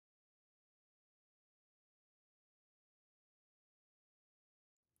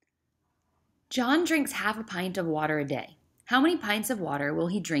John drinks half a pint of water a day. How many pints of water will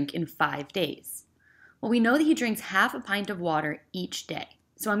he drink in 5 days? Well, we know that he drinks half a pint of water each day,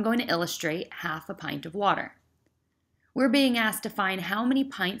 so I'm going to illustrate half a pint of water. We're being asked to find how many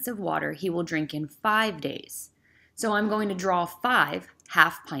pints of water he will drink in 5 days, so I'm going to draw 5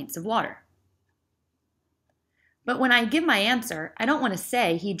 half pints of water. But when I give my answer, I don't want to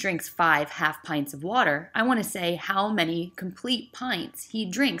say he drinks 5 half pints of water. I want to say how many complete pints he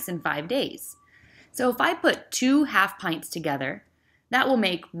drinks in 5 days. So if I put 2 half pints together, that will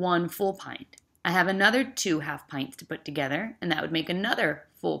make 1 full pint. I have another 2 half pints to put together, and that would make another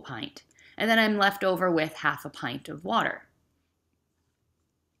full pint. And then I'm left over with half a pint of water.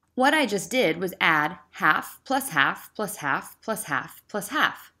 What I just did was add half plus half plus half plus half plus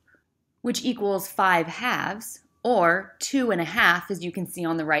half, which equals 5 halves, or 2½ as you can see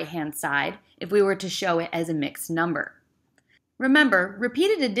on the right-hand side if we were to show it as a mixed number. Remember,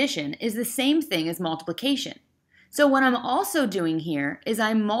 repeated addition is the same thing as multiplication. So what I'm also doing here is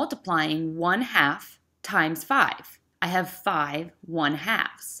I'm multiplying 1/2 times 5. I have 5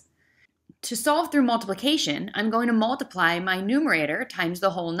 1/2s. To solve through multiplication, I'm going to multiply my numerator times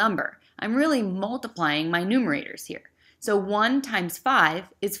the whole number. I'm really multiplying my numerators here. So 1 times 5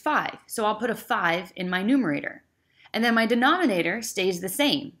 is 5, so I'll put a 5 in my numerator. And then my denominator stays the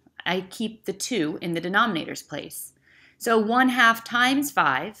same. I keep the 2 in the denominator's place. So 1/2 times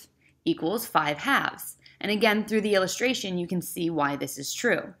 5 equals 5 halves. And again, through the illustration, you can see why this is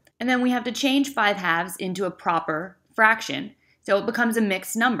true. And then we have to change 5 halves into a proper fraction, so it becomes a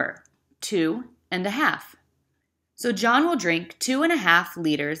mixed number, 2½ So John will drink 2½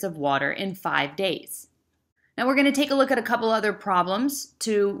 liters of water in 5 days. Now we're going to take a look at a couple other problems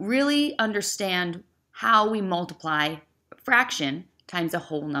to really understand how we multiply a fraction times a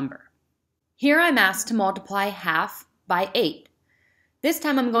whole number. Here I'm asked to multiply half by 8. This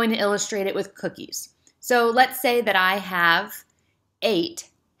time I'm going to illustrate it with cookies. So let's say that I have 8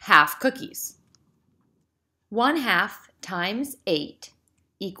 half cookies. 1/2 times 8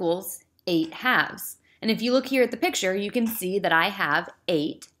 equals 8 halves. And if you look here at the picture, you can see that I have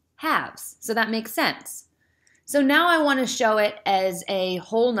 8 halves. So that makes sense. So now I want to show it as a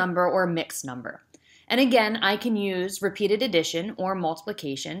whole number or mixed number. And again, I can use repeated addition or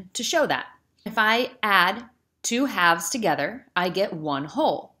multiplication to show that. If I add 2 halves together, I get 1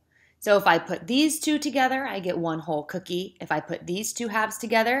 whole. So if I put these 2 together, I get 1 whole cookie. If I put these 2 halves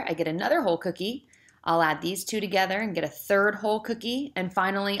together, I get another whole cookie. I'll add these 2 together and get a 3rd whole cookie. And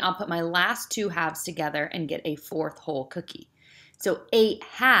finally, I'll put my last 2 halves together and get a 4th whole cookie. So 8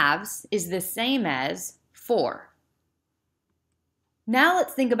 halves is the same as 4. Now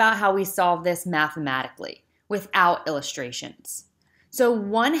let's think about how we solve this mathematically without illustrations. So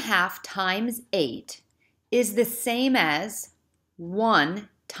 1/2 times 8 is the same as 1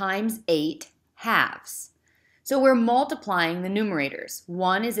 times 8 halves. So we're multiplying the numerators.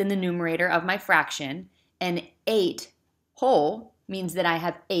 1 is in the numerator of my fraction, and 8 whole means that I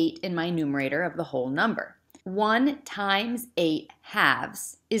have 8 in my numerator of the whole number. 1 times 8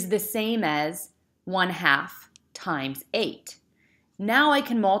 halves is the same as 1/2 times 8. Now I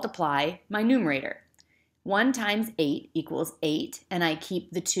can multiply my numerator. 1 times 8 equals 8, and I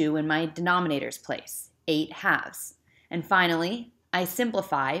keep the 2 in my denominator's place, 8 halves. And finally, I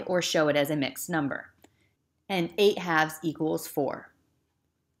simplify or show it as a mixed number. And 8 halves equals 4.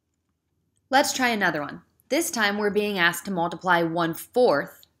 Let's try another one. This time we're being asked to multiply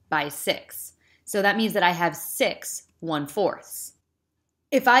 1/4 by 6. So that means that I have 6 1/4.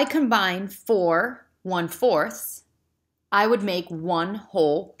 If I combine 4 1/4, I would make 1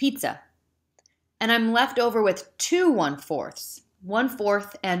 whole pizza. And I'm left over with 2 1/4.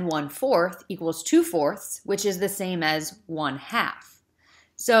 1/4 and 1/4 equals 2/4, which is the same as 1/2.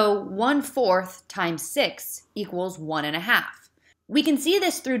 So 1/4 times 6 equals 1½ We can see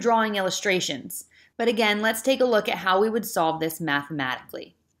this through drawing illustrations, but again, let's take a look at how we would solve this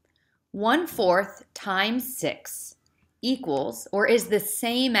mathematically. 1/4 times 6 equals, or is the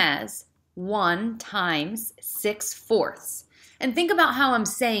same as, 1 times 6/4. And think about how I'm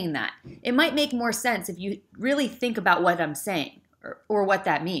saying that. It might make more sense if you really think about what I'm saying or what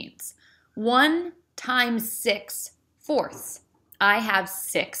that means. 1 times 6/4. I have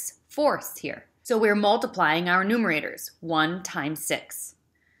 6/4 here. So we're multiplying our numerators, 1 times 6.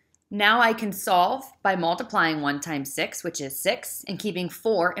 Now I can solve by multiplying 1 times 6, which is 6, and keeping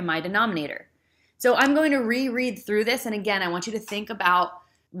 4 in my denominator. So I'm going to reread through this, and again, I want you to think about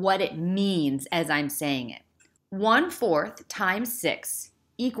what it means as I'm saying it. 1/4 times 6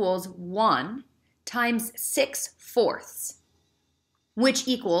 equals 1 times 6/4, which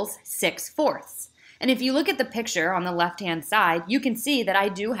equals 6/4. And if you look at the picture on the left-hand side, you can see that I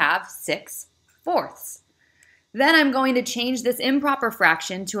do have 6 fourths. Then I'm going to change this improper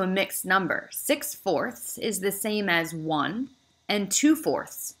fraction to a mixed number. 6 fourths is the same as 1 and 2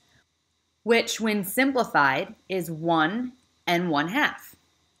 fourths, which when simplified is 1 and 1/2.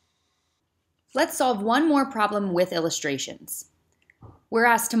 Let's solve one more problem with illustrations. We're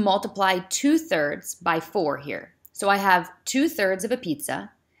asked to multiply 2/3 by 4 here. So I have 2/3 of a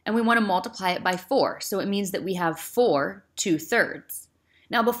pizza, and we want to multiply it by 4. So it means that we have 4 2/3.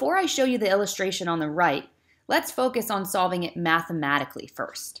 Now before I show you the illustration on the right, let's focus on solving it mathematically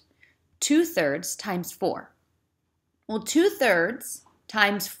first. 2/3 times 4. Well, 2/3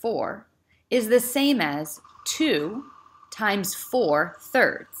 times 4 is the same as 2 times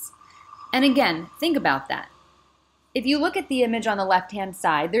 4/3. And again, think about that. If you look at the image on the left-hand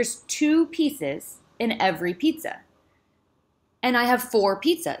side, there's 2 pieces in every pizza. And I have 4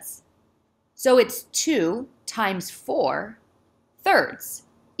 pizzas. So it's 2 times 4/3.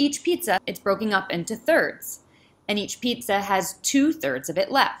 Each pizza, it's broken up into thirds. And each pizza has 2/3 of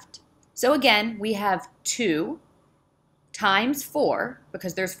it left. So again, we have 2 times 4,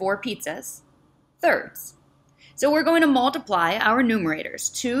 because there's 4 pizzas, thirds. So we're going to multiply our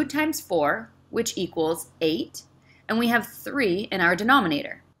numerators. 2 times 4, which equals 8, and we have 3 in our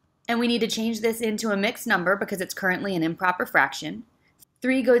denominator. And we need to change this into a mixed number because it's currently an improper fraction.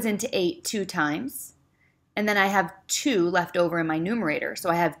 3 goes into 8 2 times, and then I have 2 left over in my numerator, so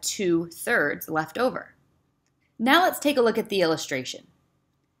I have 2/3 left over. Now let's take a look at the illustration.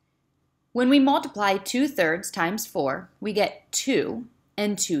 When we multiply 2/3 times 4, we get 2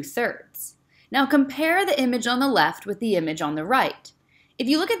 and 2/3. Now compare the image on the left with the image on the right. If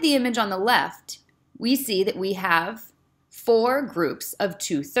you look at the image on the left, we see that we have 4 groups of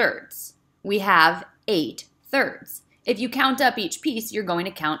 2/3. We have 8 thirds. If you count up each piece, you're going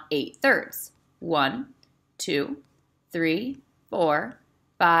to count 8 thirds. 1, 2, 3, 4,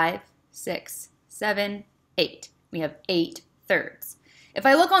 5, 6, 7, 8. We have 8 thirds. If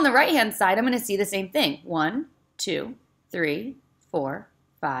I look on the right-hand side, I'm going to see the same thing. 1, 2, 3, 4,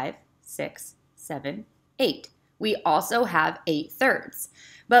 5, 6, 7, 8. We also have 8 thirds,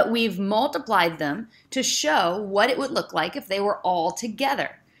 but we've multiplied them to show what it would look like if they were all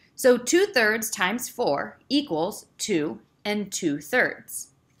together. So 2/3 times 4 equals 2 and 2/3.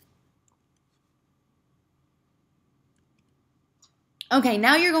 Okay,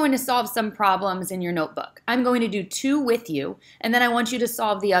 now you're going to solve some problems in your notebook. I'm going to do 2 with you, and then I want you to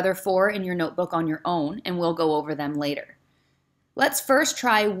solve the other 4 in your notebook on your own, and we'll go over them later. Let's first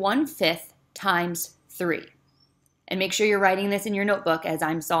try 1/5 times 3. And make sure you're writing this in your notebook as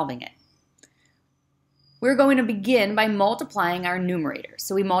I'm solving it. We're going to begin by multiplying our numerators.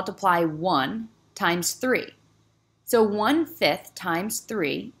 So we multiply 1 times 3. So 1/5 times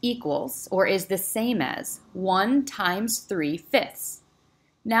 3 equals, or is the same as, 1 times 3/5.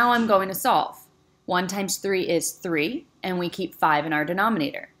 Now I'm going to solve. 1 times 3 is 3, and we keep 5 in our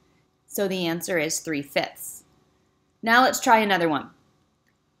denominator. So the answer is 3/5. Now let's try another one.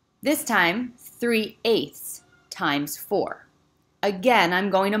 This time, 3/8 times 4. Again, I'm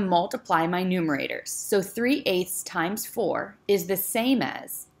going to multiply my numerators. So 3/8 times 4 is the same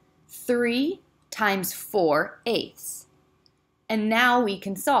as 3 times 4/8. And now we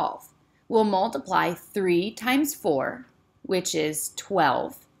can solve. We'll multiply 3 times 4, which is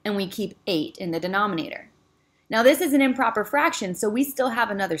 12, and we keep 8 in the denominator. Now this is an improper fraction, so we still have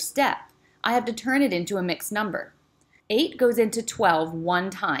another step. I have to turn it into a mixed number. 8 goes into 12 one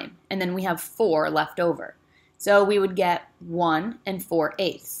time, and then we have 4 left over. So we would get 1 and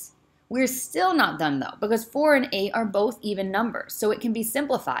 4/8. We're still not done though, because 4 and 8 are both even numbers, so it can be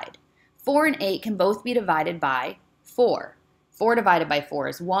simplified. 4 and 8 can both be divided by 4. 4 divided by 4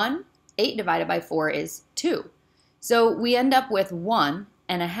 is 1, 8 divided by 4 is 2. So we end up with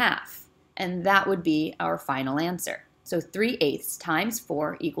 1.5, and that would be our final answer. So 3/8 times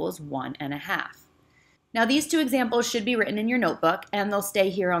 4 equals 1.5. Now these 2 examples should be written in your notebook, and they'll stay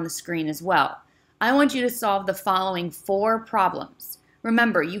here on the screen as well. I want you to solve the following 4 problems.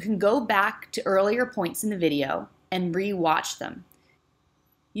 Remember, you can go back to earlier points in the video and re-watch them.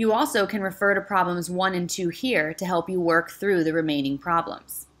 You also can refer to problems 1 and 2 here to help you work through the remaining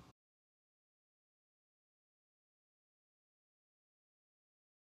problems.